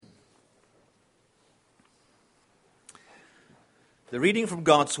The reading from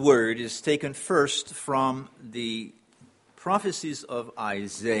God's Word is taken first from the prophecies of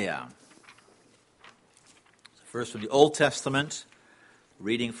Isaiah. First from the Old Testament,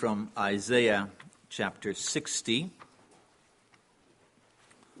 reading from Isaiah chapter 60.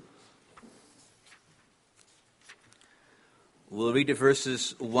 We'll read the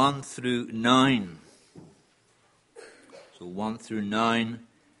verses 1 through 9. So 1 through 9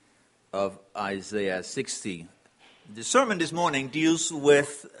 of Isaiah 60. The sermon this morning deals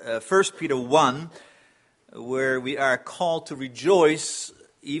with 1 Peter 1, where we are called to rejoice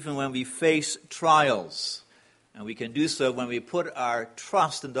even when we face trials. And we can do so when we put our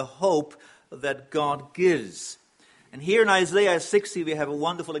trust in the hope that God gives. And here in Isaiah 60 we have a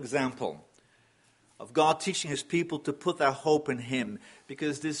wonderful example of God teaching His people to put their hope in Him,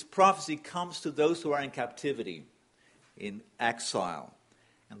 because this prophecy comes to those who are in captivity, in exile.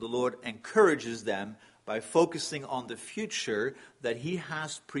 And the Lord encourages them by focusing on the future that He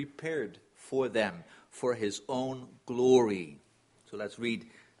has prepared for them, for His own glory. So let's read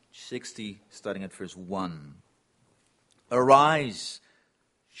 60, starting at verse 1. Arise,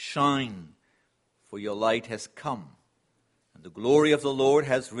 shine, for your light has come, and the glory of the Lord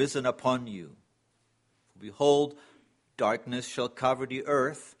has risen upon you. For behold, darkness shall cover the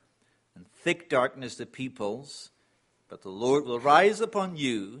earth, and thick darkness the peoples, but the Lord will rise upon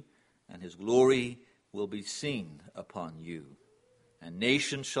you, and His glory will be seen upon you. And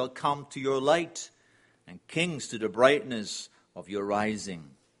nations shall come to your light, and kings to the brightness of your rising.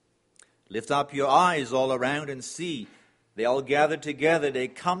 Lift up your eyes all around and see. They all gather together, they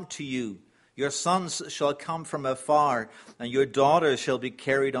come to you. Your sons shall come from afar, and your daughters shall be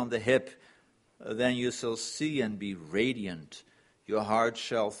carried on the hip. Then you shall see and be radiant. Your heart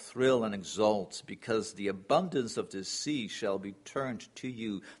shall thrill and exult, because the abundance of the sea shall be turned to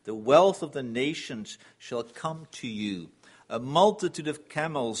you. The wealth of the nations shall come to you. A multitude of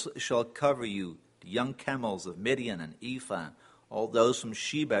camels shall cover you. The young camels of Midian and Ephah, all those from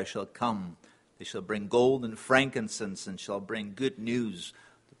Sheba shall come. They shall bring gold and frankincense, and shall bring good news,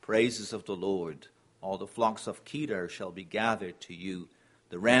 the praises of the Lord. All the flocks of Kedar shall be gathered to you.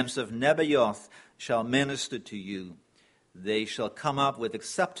 The rams of Nebaioth shall minister to you. They shall come up with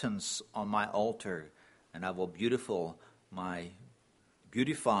acceptance on my altar, and I will beautify my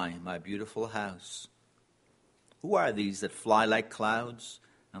beautiful house. Who are these that fly like clouds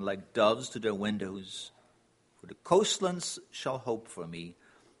and like doves to their windows? For the coastlands shall hope for me,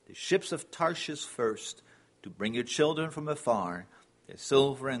 the ships of Tarshish first, to bring your children from afar, their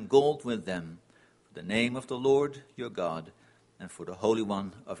silver and gold with them, for the name of the Lord your God, and for the Holy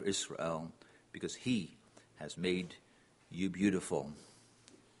One of Israel, because He has made you beautiful.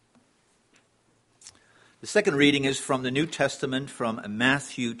 The second reading is from the New Testament, from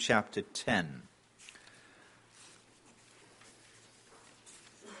Matthew chapter 10.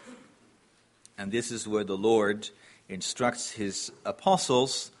 And this is where the Lord instructs His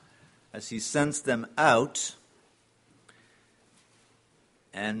apostles as He sends them out.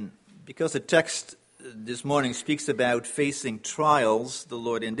 And because the text this morning speaks about facing trials, the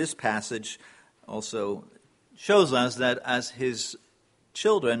Lord in this passage also shows us that as His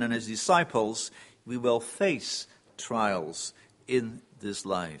children and His disciples, we will face trials in this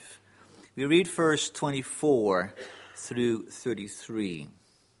life. We read verse 24 through 33.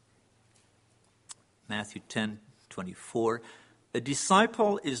 Matthew 10:24. A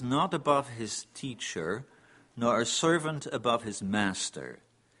disciple is not above his teacher, nor a servant above his master.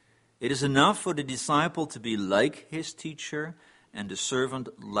 It is enough for the disciple to be like his teacher, and the servant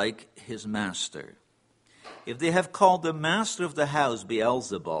like his master. If they have called the master of the house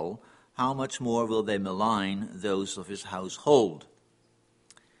Beelzebul, how much more will they malign those of his household?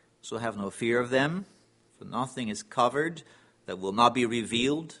 So have no fear of them, for nothing is covered that will not be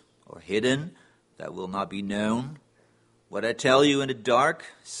revealed, or hidden that will not be known. What I tell you in the dark,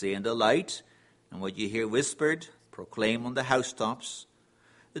 say in the light, and what you hear whispered, proclaim on the housetops.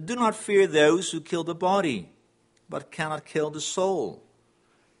 Do not fear those who kill the body, but cannot kill the soul.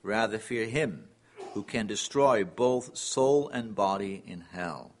 Rather fear Him who can destroy both soul and body in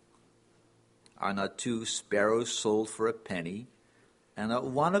hell. Are not 2 sparrows sold for a penny, and not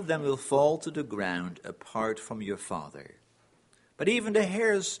one of them will fall to the ground apart from your Father? But even the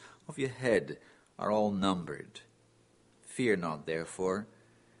hairs of your head are all numbered. Fear not, therefore.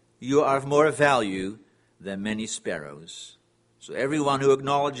 You are of more value than many sparrows. So everyone who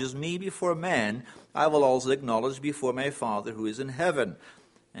acknowledges me before man, I will also acknowledge before my Father who is in heaven.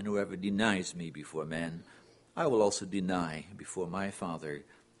 And whoever denies me before men, I will also deny before my Father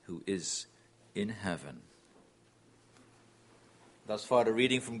who is in heaven. Thus far, the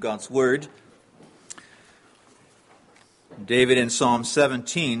reading from God's Word. David in Psalm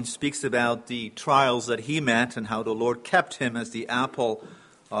 17 speaks about the trials that he met and how the Lord kept him as the apple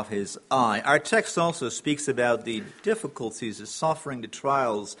of his eye. Our text also speaks about the difficulties, the suffering, the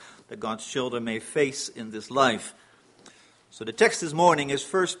trials that God's children may face in this life. So the text this morning is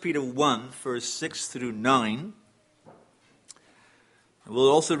 1 Peter 1, verse 6 through 9.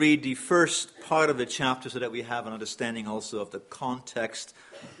 We'll also read the first part of the chapter so that we have an understanding also of the context.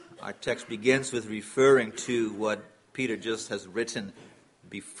 Our text begins with referring to what Peter just has written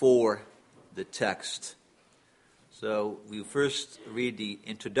before the text. So we first read the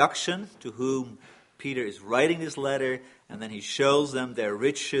introduction to whom Peter is writing this letter, and then he shows them their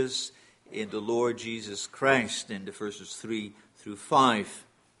riches in the Lord Jesus Christ in the verses 3 through 5.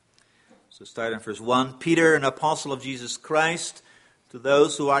 So starting in verse 1, Peter, an apostle of Jesus Christ, to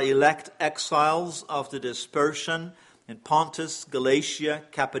those who are elect exiles of the dispersion in Pontus, Galatia,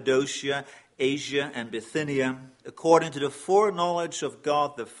 Cappadocia, Asia, and Bithynia, according to the foreknowledge of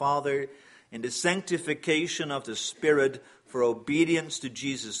God the Father, in the sanctification of the Spirit, for obedience to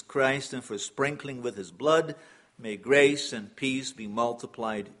Jesus Christ and for sprinkling with his blood, may grace and peace be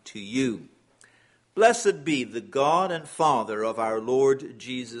multiplied to you. Blessed be the God and Father of our Lord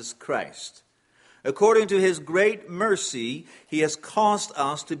Jesus Christ. According to his great mercy, he has caused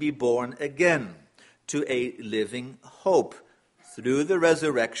us to be born again to a living hope, through the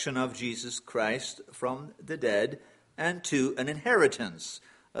resurrection of Jesus Christ from the dead, and to an inheritance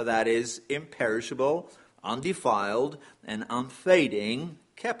that is imperishable, undefiled, and unfading,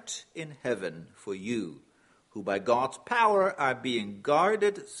 kept in heaven for you, who by God's power are being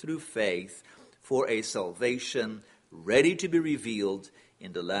guarded through faith for a salvation ready to be revealed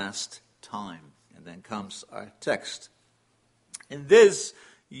in the last time. And then comes our text. In this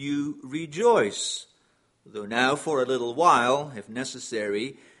you rejoice, though now for a little while, if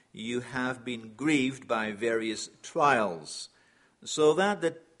necessary, you have been grieved by various trials, so that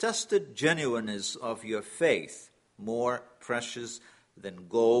the tested genuineness of your faith, more precious than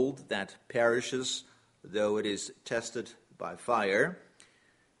gold that perishes, though it is tested by fire,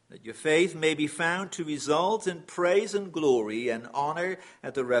 that your faith may be found to result in praise and glory and honor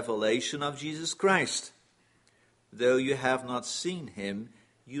at the revelation of Jesus Christ. Though you have not seen him,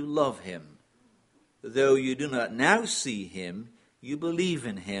 you love him. Though you do not now see him, you believe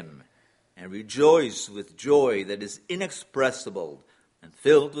in him, and rejoice with joy that is inexpressible and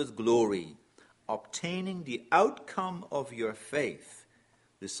filled with glory, obtaining the outcome of your faith,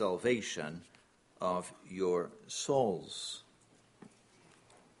 the salvation of your souls.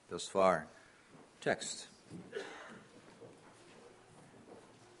 Thus far, text.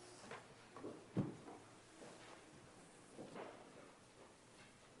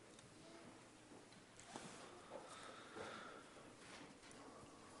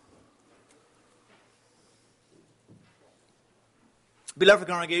 Beloved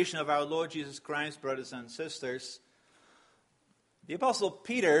congregation of our Lord Jesus Christ, brothers and sisters, the Apostle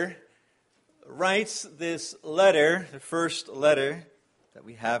Peter writes this letter, the first letter that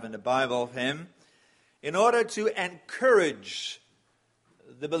we have in the Bible of him, in order to encourage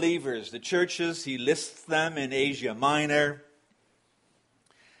the believers, the churches. He lists them in Asia Minor.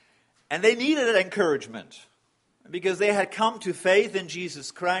 And they needed an encouragement because they had come to faith in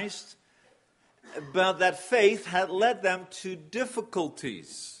Jesus Christ, but that faith had led them to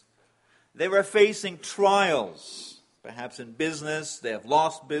difficulties. They were facing trials. Perhaps in business, they have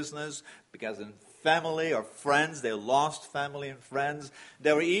lost business because in family or friends, they lost family and friends.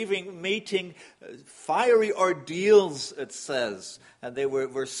 They were even meeting fiery ordeals, it says, and they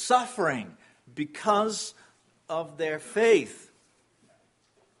were suffering because of their faith.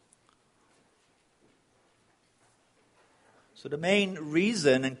 So the main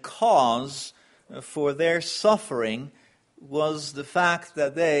reason and cause for their suffering was the fact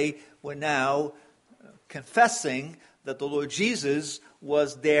that they were now confessing that the Lord Jesus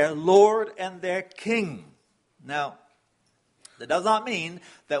was their Lord and their King. Now, that does not mean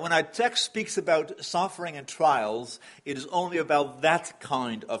that when our text speaks about suffering and trials, it is only about that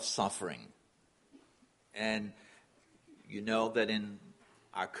kind of suffering. And you know that in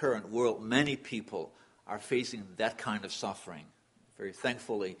our current world, many people are facing that kind of suffering. Very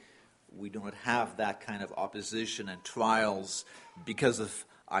thankfully, we do not have that kind of opposition and trials because of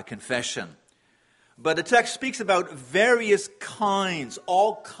our confession. But the text speaks about various kinds,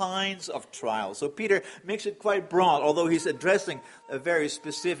 all kinds of trials. So Peter makes it quite broad. Although he's addressing a very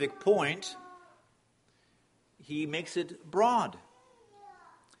specific point, he makes it broad.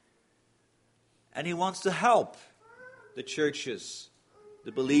 And he wants to help the churches,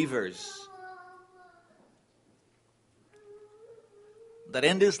 the believers, that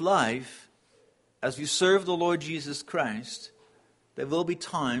in this life as we serve the Lord Jesus Christ, there will be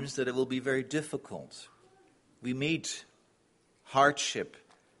times that it will be very difficult. We meet hardship,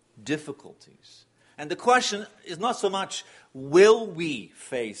 difficulties. And the question is not so much, will we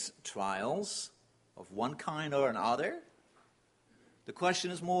face trials of one kind or another? The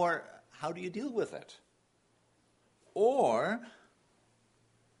question is more, how do you deal with it? Or,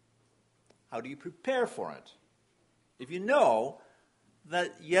 how do you prepare for it? If you know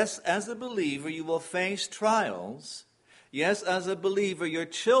that, yes, as a believer you will face trials, yes, as a believer your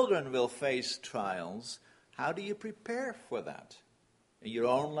children will face trials, how do you prepare for that? In your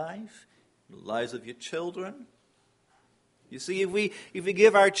own life? In the lives of your children? You see, if we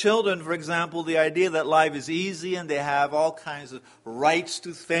give our children, for example, the idea that life is easy and they have all kinds of rights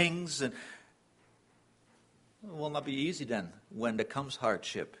to things, and it will not be easy then when there comes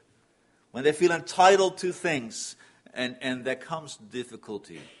hardship. When they feel entitled to things and there comes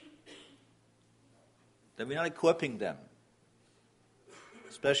difficulty. Then we're not equipping them.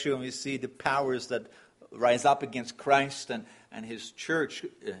 Especially when we see the powers that rise up against Christ and His church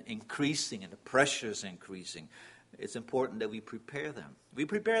increasing and the pressures increasing. It's important that we prepare them. We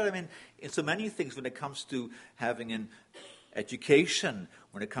prepare them in so many things when it comes to having an education,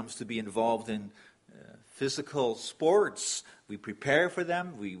 when it comes to be involved in physical sports. We prepare for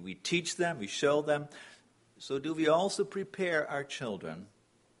them, we teach them, we show them. So do we also prepare our children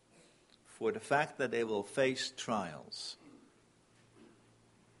for the fact that they will face trials?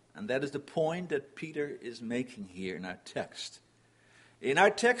 And that is the point that Peter is making here in our text. In our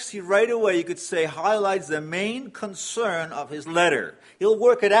text, he right away, you could say, highlights the main concern of his letter. He'll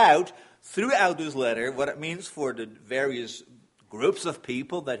work it out throughout his letter, what it means for the various groups of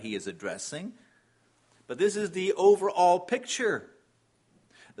people that he is addressing. But this is the overall picture,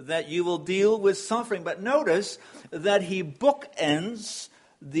 that you will deal with suffering. But notice that he bookends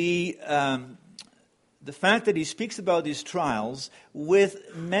the fact that he speaks about these trials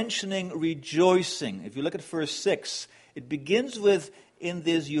with mentioning rejoicing. If you look at verse 6, it begins with, in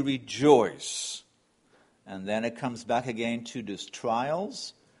this you rejoice. And then it comes back again to these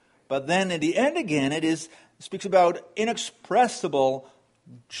trials. But then at the end again, it speaks about inexpressible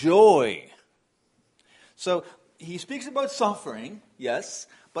joy. So he speaks about suffering, yes,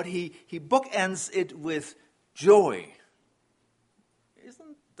 but he bookends it with joy.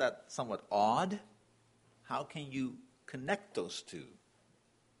 Isn't that somewhat odd? How can you connect those two?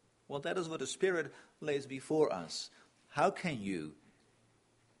 Well, that is what the Spirit lays before us. How can you,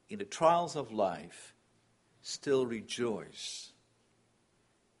 in the trials of life, still rejoice?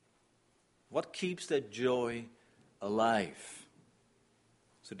 What keeps that joy alive?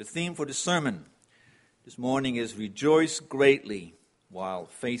 So the theme for the sermon this morning is rejoice greatly while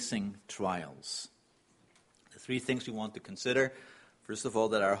facing trials. The three things we want to consider. First of all,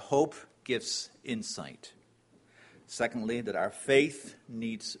 that our hope gives insight. Secondly, that our faith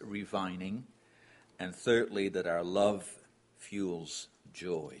needs refining. And thirdly, that our love fuels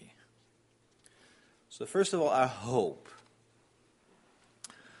joy. So first of all, our hope.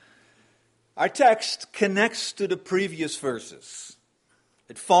 Our text connects to the previous verses.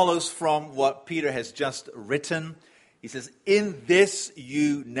 It follows from what Peter has just written. He says, in this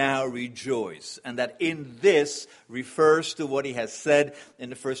you now rejoice. And that in this refers to what he has said in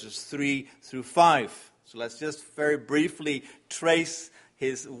the verses 3 through 5. So let's just very briefly trace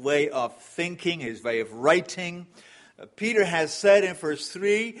his way of thinking, his way of writing. Peter has said in verse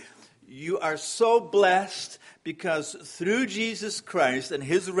 3, you are so blessed because through Jesus Christ and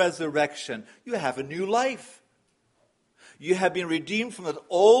his resurrection, you have a new life. You have been redeemed from that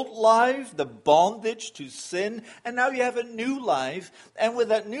old life, the bondage to sin, and now you have a new life. And with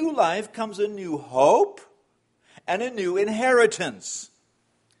that new life comes a new hope and a new inheritance.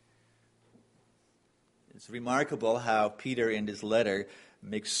 It's remarkable how Peter in this letter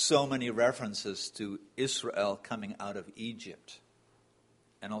makes so many references to Israel coming out of Egypt.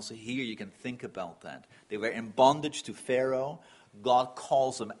 And also here you can think about that. They were in bondage to Pharaoh. God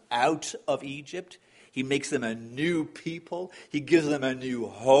calls them out of Egypt. He makes them a new people. He gives them a new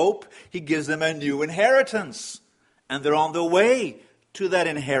hope. He gives them a new inheritance. And they're on the way to that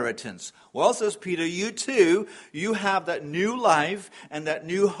inheritance. Well, says Peter, you too, you have that new life and that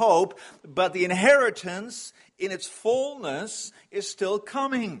new hope, but the inheritance in its fullness is still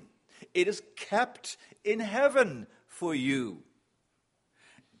coming. It is kept in heaven for you.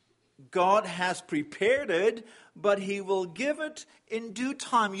 God has prepared it, but he will give it in due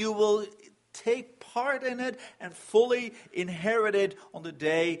time. You will take part in it and fully inherit it on the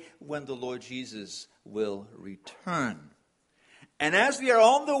day when the Lord Jesus will return. And as we are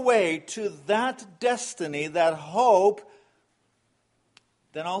on the way to that destiny, that hope,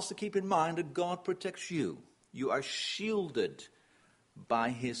 then also keep in mind that God protects you. You are shielded by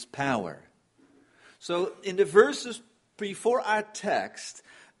his power. So in the verses before our text,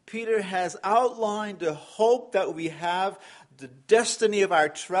 Peter has outlined the hope that we have, the destiny of our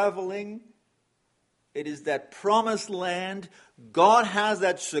traveling. It is that promised land. God has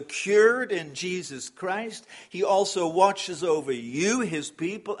that secured in Jesus Christ. He also watches over you, his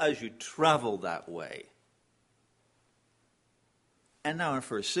people, as you travel that way. And now in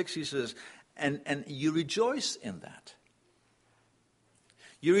verse 6 he says, and you rejoice in that.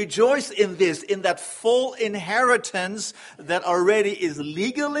 You rejoice in this, in that full inheritance that already is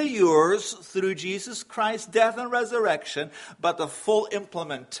legally yours through Jesus Christ's death and resurrection, but the full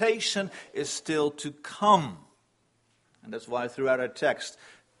implementation is still to come. And that's why throughout our text,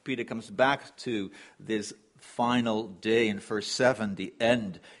 Peter comes back to this final day in verse 7, the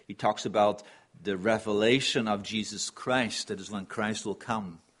end. He talks about the revelation of Jesus Christ, that is when Christ will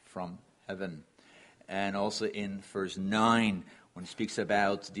come from heaven. And also in verse 9, when he speaks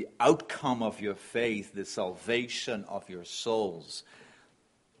about the outcome of your faith, the salvation of your souls.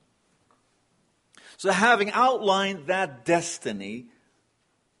 So having outlined that destiny,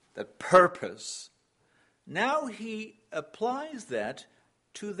 that purpose, now he applies that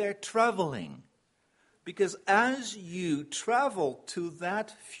to their traveling. Because as you travel to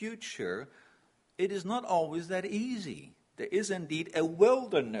that future, it is not always that easy. There is indeed a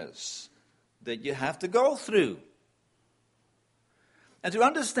wilderness that you have to go through. And to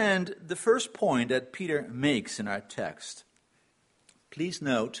understand the first point that Peter makes in our text, please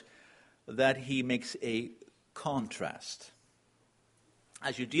note that he makes a contrast.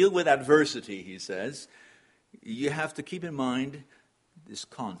 As you deal with adversity, he says, you have to keep in mind this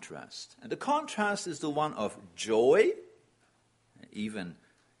contrast. And the contrast is the one of joy, even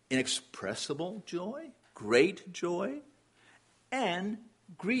inexpressible joy, great joy, and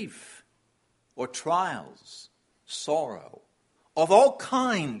grief or trials, sorrow, of all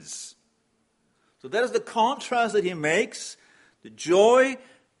kinds. So that is the contrast that he makes, the joy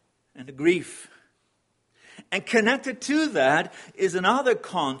and the grief. And connected to that is another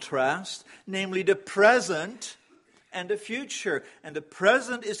contrast, namely the present and the future. And the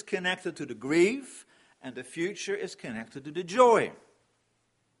present is connected to the grief, and the future is connected to the joy.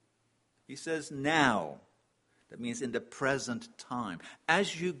 He says now. That means in the present time.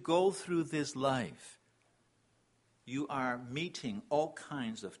 As you go through this life, you are meeting all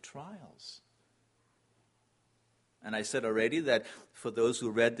kinds of trials. And I said already that for those who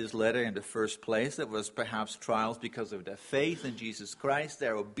read this letter in the first place, there was perhaps trials because of their faith in Jesus Christ,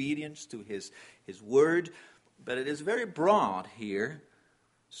 their obedience to his word. But it is very broad here,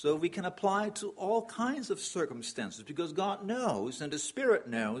 so we can apply it to all kinds of circumstances, because God knows and the Spirit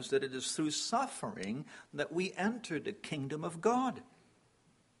knows that it is through suffering that we enter the kingdom of God.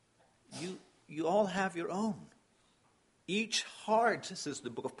 You all have your own. Each heart, says the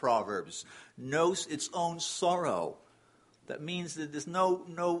book of Proverbs, knows its own sorrow. That means that there's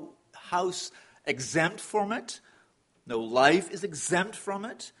no house exempt from it. No life is exempt from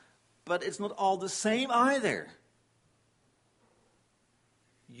it. But it's not all the same either.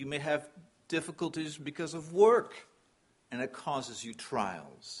 You may have difficulties because of work, and it causes you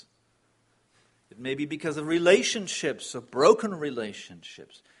trials. It may be because of relationships, or broken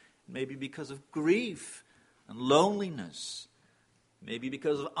relationships. It may be because of grief and loneliness, maybe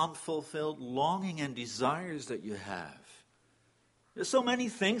because of unfulfilled longing and desires that you have. There's so many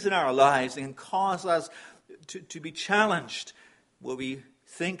things in our lives that can cause us to be challenged, where we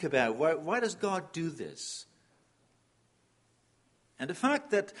think about, why does God do this? And the fact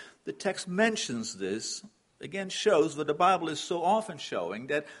that the text mentions this, again, shows what the Bible is so often showing,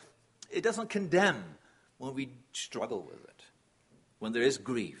 that it doesn't condemn when we struggle with it, when there is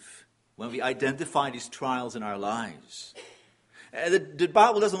grief, when we identify these trials in our lives. The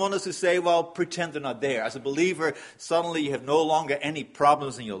Bible doesn't want us to say, well, pretend they're not there. As a believer, suddenly you have no longer any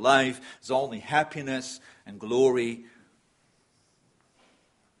problems in your life. It's only happiness and glory.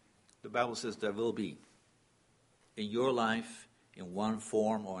 The Bible says there will be, in your life, in one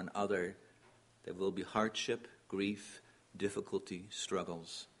form or another, there will be hardship, grief, difficulty,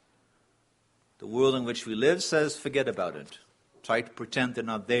 struggles. The world in which we live says, forget about it. Try to pretend they're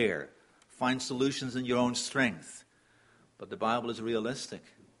not there. Find solutions in your own strength. But the Bible is realistic.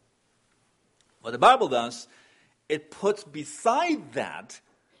 What the Bible does, it puts beside that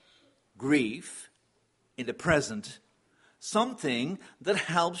grief in the present something that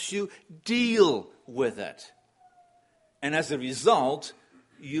helps you deal with it. And as a result,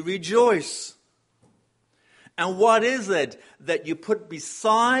 you rejoice. And what is it that you put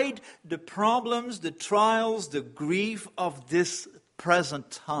beside the problems, the trials, the grief of this present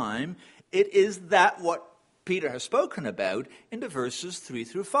time. It is that what Peter has spoken about in the verses 3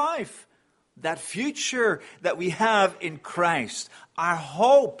 through 5. That future that we have in Christ, our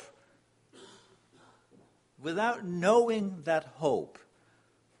hope. Without knowing that hope,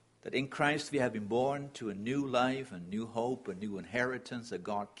 that in Christ we have been born to a new life, a new hope, a new inheritance, that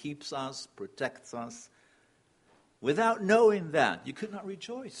God keeps us, protects us. Without knowing that, you could not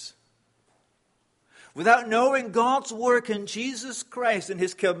rejoice. Without knowing God's work in Jesus Christ and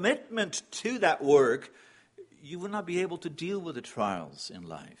his commitment to that work, you will not be able to deal with the trials in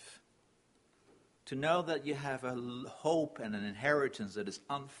life. To know that you have a hope and an inheritance that is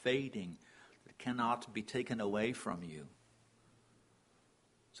unfading, that cannot be taken away from you.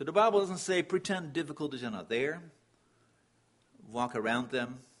 So the Bible doesn't say pretend difficulties are not there, walk around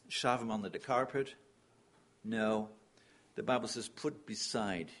them, shove them under the carpet. No, the Bible says put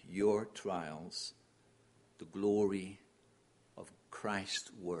beside your trials the glory of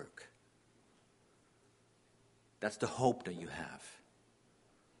Christ's work. That's the hope that you have.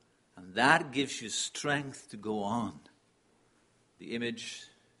 And that gives you strength to go on. The image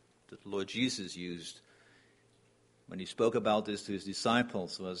that the Lord Jesus used when he spoke about this to his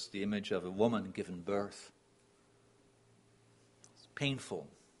disciples was the image of a woman giving birth. It's painful.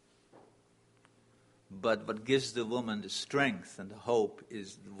 But what gives the woman the strength and the hope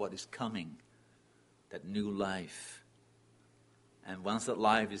is what is coming, that new life. And once that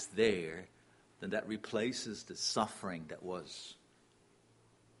life is there, then that replaces the suffering that was.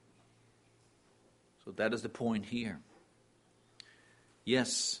 So that is the point here.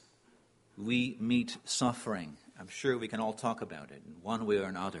 Yes, we meet suffering. I'm sure we can all talk about it in one way or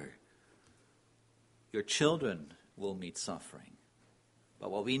another. Your children will meet suffering.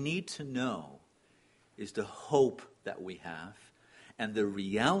 But what we need to know is the hope that we have and the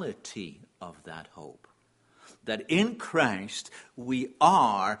reality of that hope. That in Christ we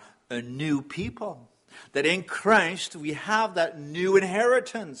are a new people. That in Christ we have that new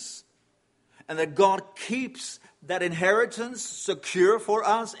inheritance. And that God keeps that inheritance secure for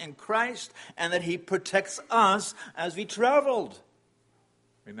us in Christ, and that he protects us as we traveled.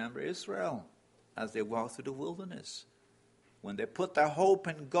 Remember Israel as they walked through the wilderness. When they put their hope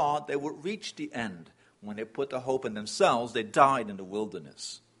in God, they would reach the end. When they put their hope in themselves, they died in the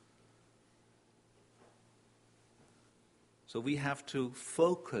wilderness. So we have to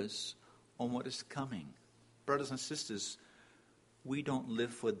focus on what is coming. Brothers and sisters, we don't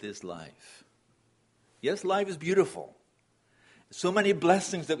live for this life. Yes, life is beautiful. So many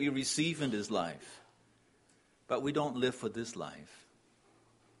blessings that we receive in this life. But we don't live for this life.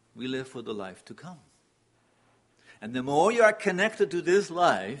 We live for the life to come. And the more you are connected to this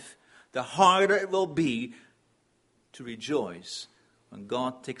life, the harder it will be to rejoice when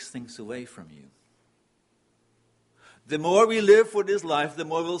God takes things away from you. The more we live for this life, the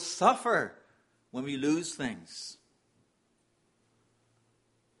more we'll suffer when we lose things.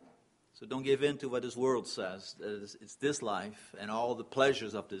 So don't give in to what this world says. It's this life and all the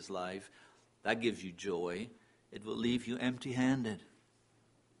pleasures of this life that gives you joy. It will leave you empty-handed.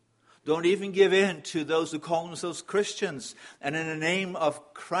 Don't even give in to those who call themselves Christians and in the name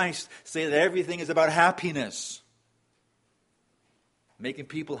of Christ say that everything is about happiness. Making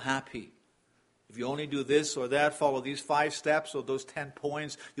people happy. If you only do this or that, follow these 5 steps or those 10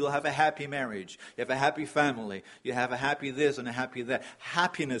 points, you'll have a happy marriage. You have a happy family. You have a happy this and a happy that.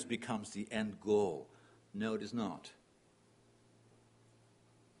 Happiness becomes the end goal. No, it is not.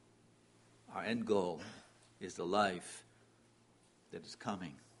 Our end goal is the life that is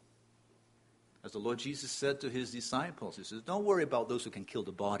coming. As the Lord Jesus said to his disciples, he says, don't worry about those who can kill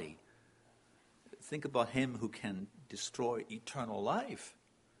the body. Think about him who can destroy eternal life.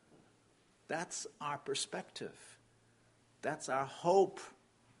 That's our perspective. That's our hope.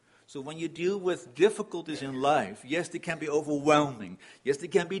 So when you deal with difficulties in life, yes, they can be overwhelming. Yes, they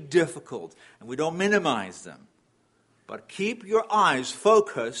can be difficult. And we don't minimize them. But keep your eyes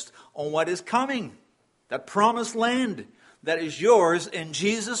focused on what is coming. That promised land that is yours in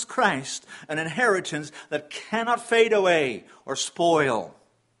Jesus Christ. An inheritance that cannot fade away or spoil.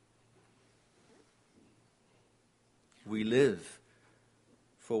 We live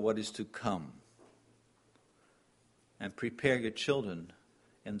for what is to come. And prepare your children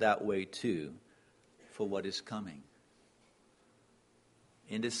in that way too for what is coming.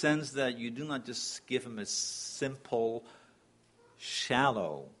 In the sense that you do not just give them a simple,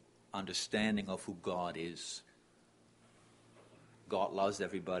 shallow understanding of who God is. God loves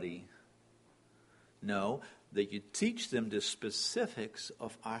everybody. No, that you teach them the specifics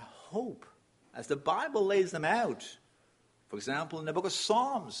of our hope as the Bible lays them out. For example, in the book of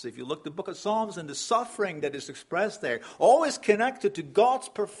Psalms, if you look at the book of Psalms and the suffering that is expressed there, always connected to God's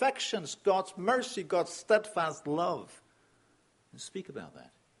perfections, God's mercy, God's steadfast love. And speak about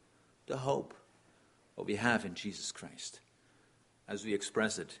that. The hope that we have in Jesus Christ as we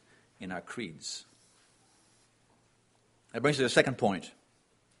express it in our creeds. That brings us to the second point.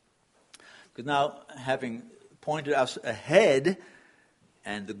 Because now, having pointed us ahead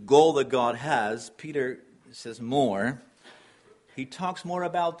and the goal that God has, Peter says more. He talks more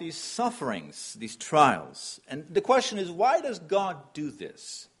about these sufferings, these trials. And the question is, why does God do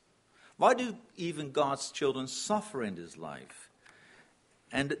this? Why do even God's children suffer in this life?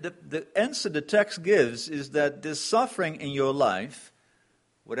 And the answer the text gives is that this suffering in your life,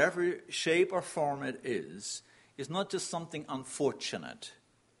 whatever shape or form it is not just something unfortunate.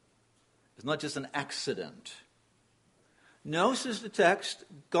 It's not just an accident. No, says the text,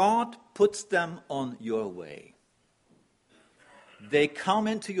 God puts them on your way. They come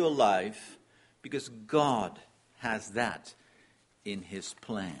into your life because God has that in his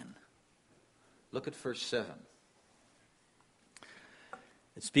plan. Look at verse 7.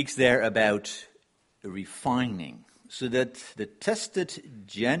 It speaks there about refining, so that the tested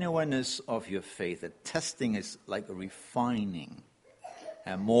genuineness of your faith, that testing is like a refining,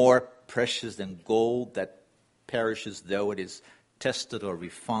 and more precious than gold that perishes though it is tested or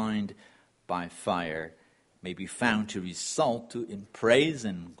refined by fire, may be found to result in praise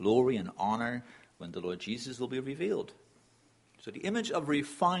and glory and honor when the Lord Jesus will be revealed. So the image of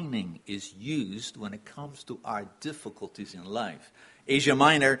refining is used when it comes to our difficulties in life. Asia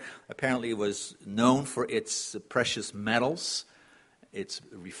Minor apparently was known for its precious metals, its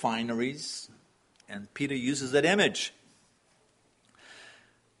refineries, and Peter uses that image.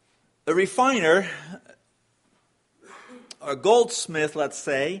 A refiner, or a goldsmith, let's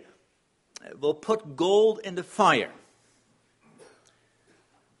say, will put gold in the fire.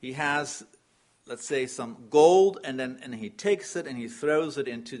 He has, let's say, some gold, and he takes it and he throws it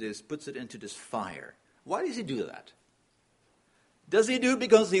into this, puts it into this fire. Why does he do that? Does he do it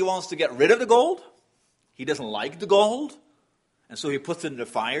because he wants to get rid of the gold? He doesn't like the gold, and so he puts it in the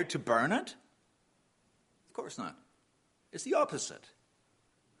fire to burn it? Of course not. It's the opposite.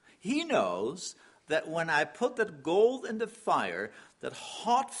 He knows that when I put that gold in the fire, that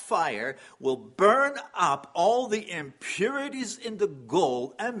hot fire will burn up all the impurities in the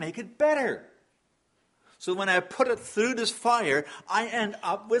gold and make it better. So when I put it through this fire, I end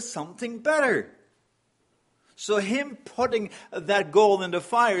up with something better. So him putting that gold in the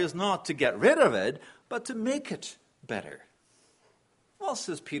fire is not to get rid of it, but to make it better. Well,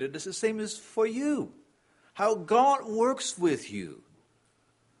 says Peter, this is the same as for you. How God works with you.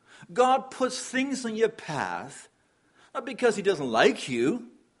 God puts things on your path, not because he doesn't like you,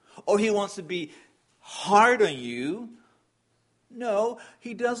 or he wants to be hard on you. No,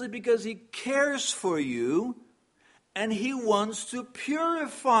 he does it because he cares for you, and he wants to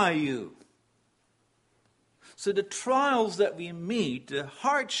purify you. So the trials that we meet, the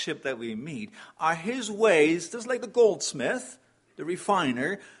hardship that we meet, are his ways, just like the goldsmith, the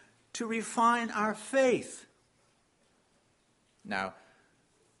refiner, to refine our faith. Now,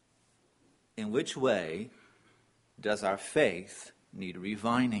 in which way does our faith need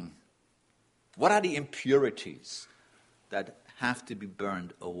refining? What are the impurities that have to be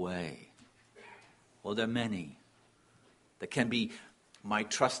burned away? Well, there are many. There can be my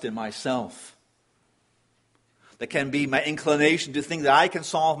trust in myself. There can be my inclination to think that I can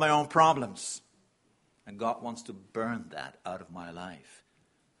solve my own problems. And God wants to burn that out of my life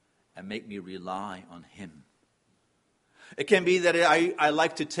and make me rely on him. It can be that I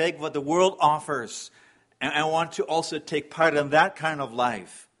like to take what the world offers, and I want to also take part in that kind of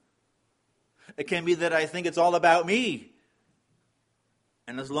life. It can be that I think it's all about me.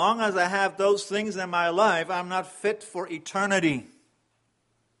 And as long as I have those things in my life, I'm not fit for eternity.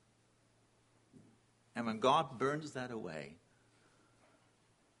 And when God burns that away,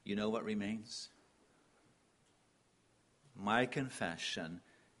 you know what remains? My confession,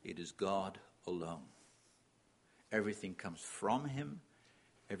 it is God alone. Everything comes from him.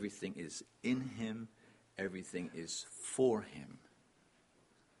 Everything is in him. Everything is for him.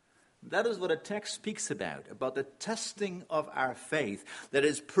 That is what a text speaks about the testing of our faith that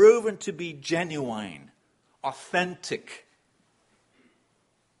is proven to be genuine, authentic.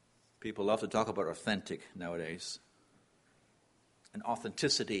 People love to talk about authentic nowadays. And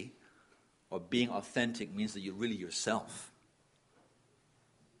authenticity, or being authentic, means that you're really yourself.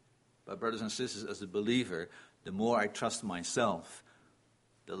 But brothers and sisters, as a believer, the more I trust myself,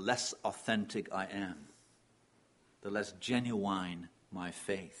 the less authentic I am, the less genuine my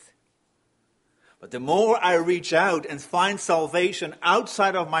faith. But the more I reach out and find salvation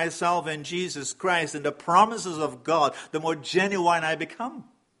outside of myself in Jesus Christ and the promises of God, the more genuine I become.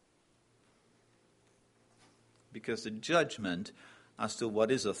 Because the judgment as to what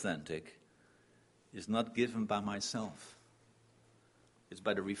is authentic is not given by myself. It's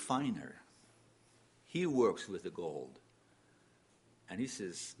by the refiner. He works with the gold. And he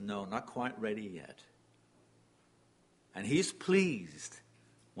says, no, not quite ready yet. And he's pleased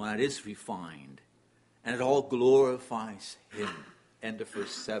when it is refined. And it all glorifies him. End of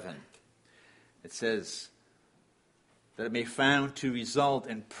verse 7. It says that it may found to result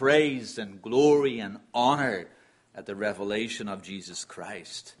in praise and glory and honor at the revelation of Jesus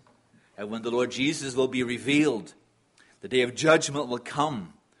Christ. And when the Lord Jesus will be revealed, the day of judgment will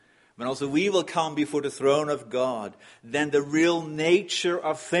come. When also we will come before the throne of God, then the real nature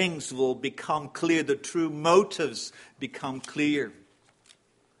of things will become clear. The true motives become clear.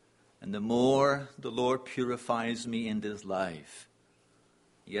 And the more the Lord purifies me in this life,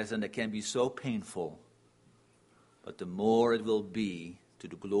 yes, and it can be so painful, but the more it will be to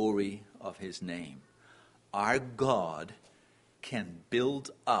the glory of his name. Our God can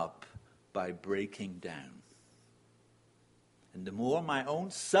build up by breaking down. And the more my own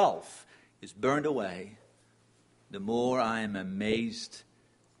self is burned away, the more I am amazed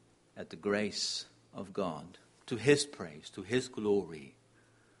at the grace of God, to his praise, to his glory.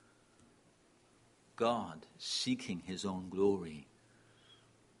 God seeking his own glory.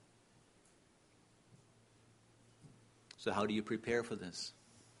 So how do you prepare for this?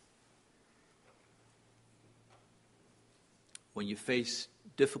 When you face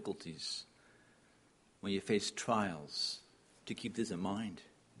difficulties, when you face trials, to keep this in mind.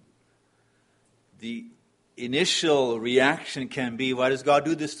 The initial reaction can be, why does God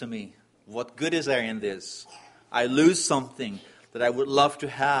do this to me? What good is there in this? I lose something that I would love to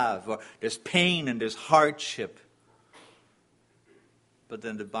have, or there's pain and there's hardship. But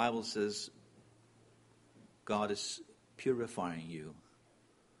then the Bible says God is purifying you.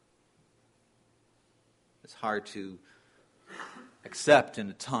 It's hard to accept in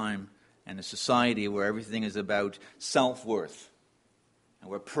a time and a society where everything is about self-worth. And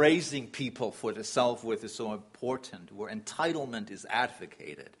where praising people for their self-worth is so important. Where entitlement is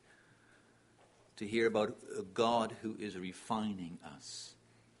advocated. To hear about a God who is refining us.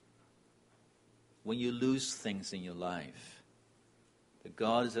 When you lose things in your life, that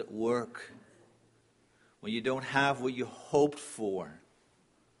God is at work. When you don't have what you hoped for.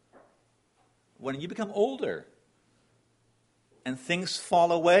 When you become older. And things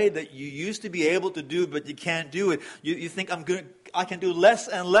fall away that you used to be able to do, but you can't do it. You think, I can do less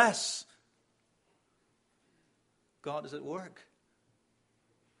and less. God is at work.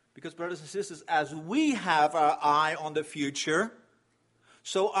 Because, brothers and sisters, as we have our eye on the future,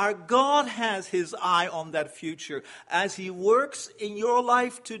 so our God has his eye on that future. As he works in your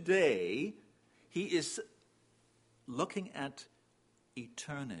life today, he is looking at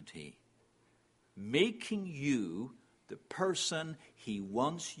eternity, making you the person he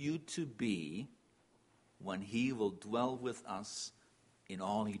wants you to be when he will dwell with us in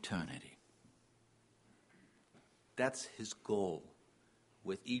all eternity. That's his goal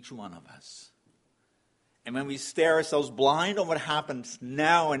with each one of us. And when we stare ourselves blind on what happens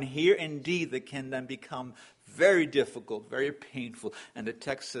now and here, indeed, that can then become very difficult, very painful. And the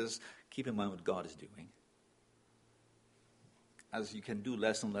text says, keep in mind what God is doing. As you can do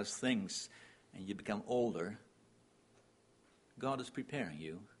less and less things and you become older, God is preparing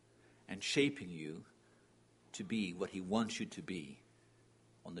you and shaping you to be what he wants you to be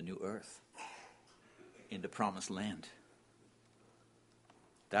on the new earth, in the promised land.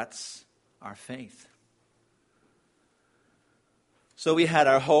 That's our faith. So we had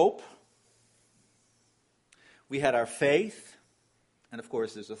our hope, we had our faith, and of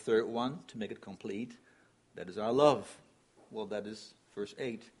course there's a third one to make it complete. That is our love. Well, that is verse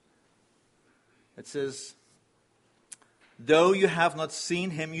 8. It says, though you have not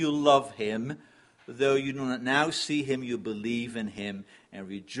seen him, you love him. Though you do not now see him, you believe in him and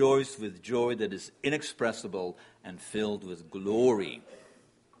rejoice with joy that is inexpressible and filled with glory.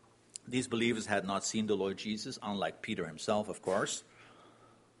 These believers had not seen the Lord Jesus, unlike Peter himself, of course.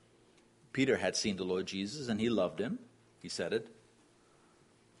 Peter had seen the Lord Jesus and he loved him. He said it.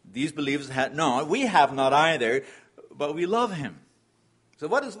 These believers had not. We have not either, but we love him. So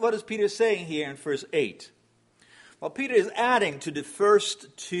what is Peter saying here in verse 8? Well, Peter is adding to the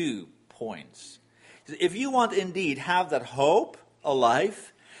first 2 points. If you want indeed have that hope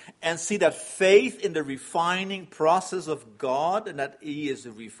alive and see that faith in the refining process of God and that he is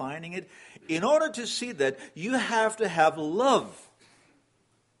refining it, in order to see that, you have to have love.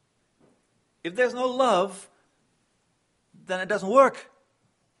 If there's no love, then it doesn't work.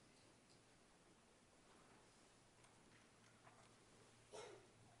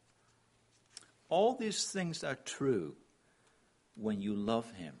 All these things are true when you love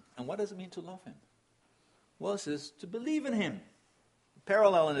him. And what does it mean to love him? Well, it says to believe in him.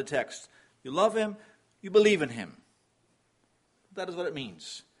 Parallel in the text. You love him, you believe in him. That is what it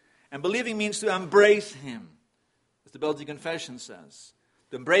means. And believing means to embrace him, as the Belgian Confession says.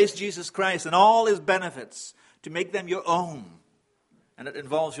 To embrace Jesus Christ and all his benefits, to make them your own. And it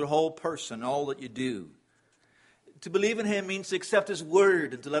involves your whole person, all that you do. To believe in him means to accept his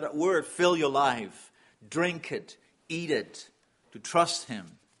word and to let that word fill your life. Drink it, eat it, to trust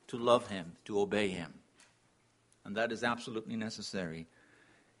him, to love him, to obey him. And that is absolutely necessary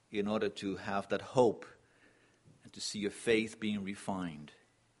in order to have that hope and to see your faith being refined.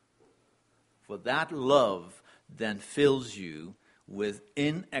 For that love then fills you with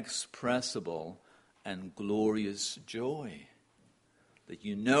inexpressible and glorious joy. That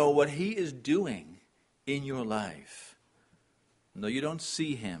you know what he is doing in your life. No, you don't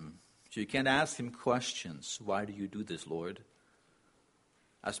see him, so you can't ask him questions. Why do you do this, Lord?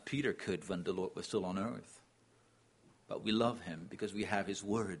 As Peter could when the Lord was still on earth. But we love him because we have his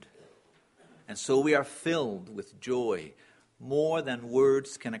word. And so we are filled with joy more than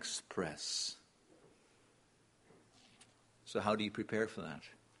words can express. So how do you prepare for that?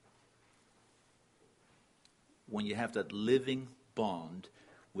 When you have that living bond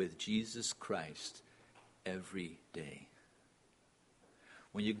with Jesus Christ every day.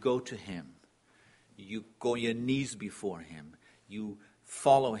 When you go to him, you go on your knees before him, you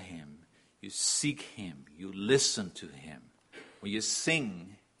follow him, you seek him, you listen to him. When you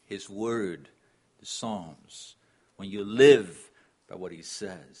sing his word, the Psalms, when you live by what he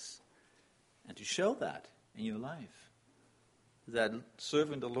says, and to show that in your life. That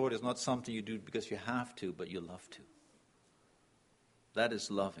serving the Lord is not something you do because you have to, but you love to. That is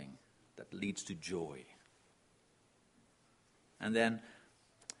loving. That leads to joy. And then,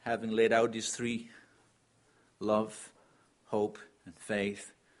 having laid out these three, love, hope, and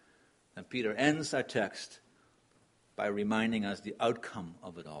faith, then Peter ends our text by reminding us the outcome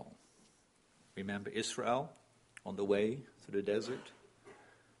of it all. Remember Israel on the way through the desert?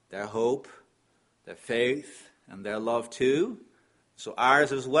 Their hope, their faith, and their love too. So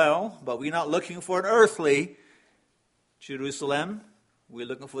ours as well, but we're not looking for an earthly Jerusalem. We're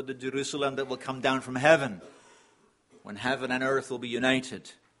looking for the Jerusalem that will come down from heaven, when heaven and earth will be united.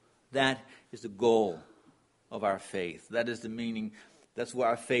 That is the goal of our faith. That is the meaning. That's where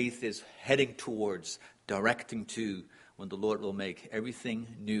our faith is heading towards, directing to, when the Lord will make everything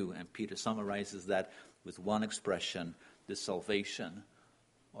new. And Peter summarizes that with one expression, the salvation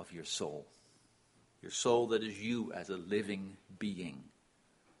of your soul. Your soul that is you as a living being.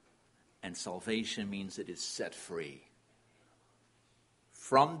 And salvation means it is set free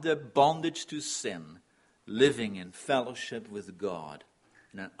from the bondage to sin, living in fellowship with God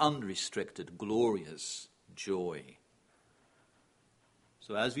in an unrestricted, glorious joy.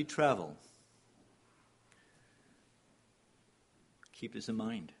 So as we travel, keep this in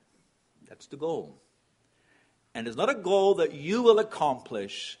mind. That's the goal. And it's not a goal that you will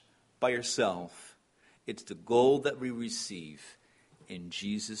accomplish by yourself. It's the goal that we receive in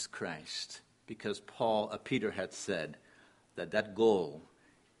Jesus Christ. Because Peter had said that goal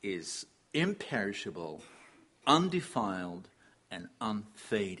is imperishable, undefiled, and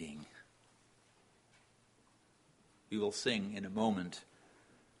unfading. We will sing in a moment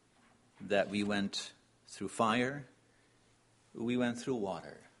that we went through fire, we went through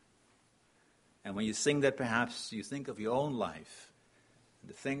water. And when you sing that, perhaps you think of your own life,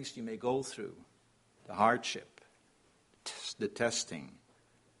 the things you may go through, the hardship, the testing.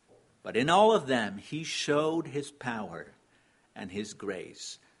 But in all of them, he showed his power and his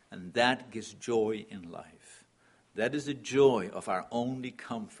grace. And that gives joy in life. That is the joy of our only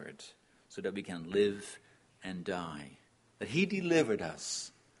comfort, so that we can live and die. That he delivered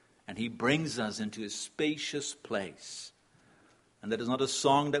us, and he brings us into a spacious place. And that is not a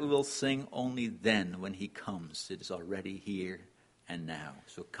song that we will sing only then when he comes. It is already here and now.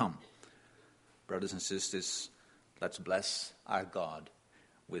 So come, brothers and sisters, let's bless our God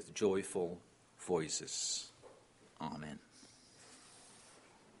with joyful voices. Amen.